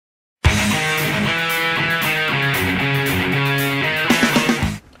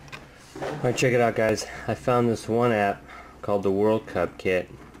Alright, check it out, guys. I found this one app called the WorldCupKit.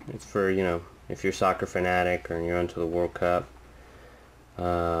 It's for, if you're a soccer fanatic or you're into the World Cup.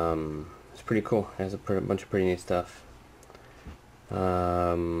 It's pretty cool. It has a bunch of pretty neat stuff.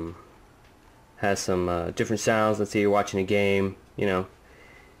 Has some different sounds. Let's say you're watching a game, you need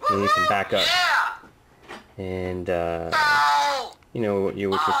some backup. And, you're with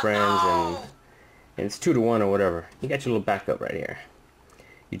your friends and it's 2 to 1 or whatever. You got your little backup right here.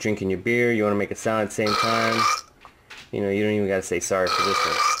 You're drinking your beer, you want to make a sound at the same time. You don't even got to say sorry for this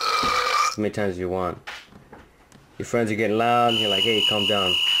one. As many times as you want. Your friends are getting loud, and you're like, hey, calm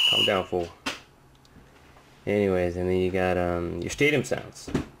down, fool. Anyways, and then you got your stadium sounds,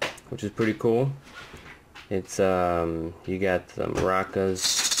 which is pretty cool. It's you got the maracas,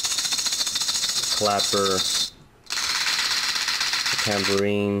 clapper, the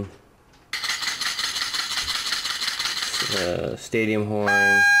tambourine, stadium horn,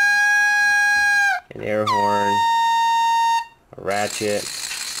 an air horn, a ratchet,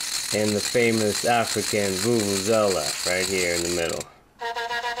 and the famous African vuvuzela right here in the middle.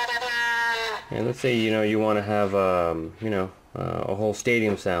 And let's say you want to have a whole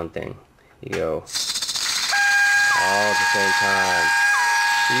stadium sound thing. You go all at the same time.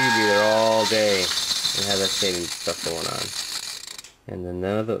 You can be there all day and have that stadium stuff going on. And then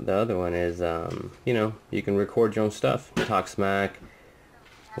the other one is, you can record your own stuff, talk smack,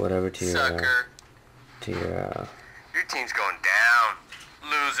 whatever to your, Sucker. Your team's going down,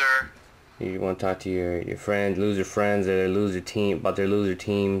 loser. You want to talk to your friends, loser friends, or their loser team, about their loser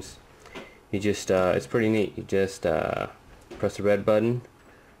teams. You just, it's pretty neat. You just press the red button,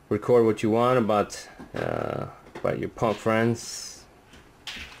 record what you want about your punk friends,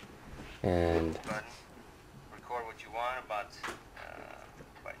 and record what you want about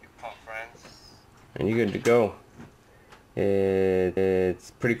your punk friends, and you're good to go.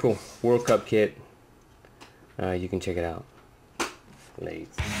 It's pretty cool. WorldCupKit. You can check it out. Late.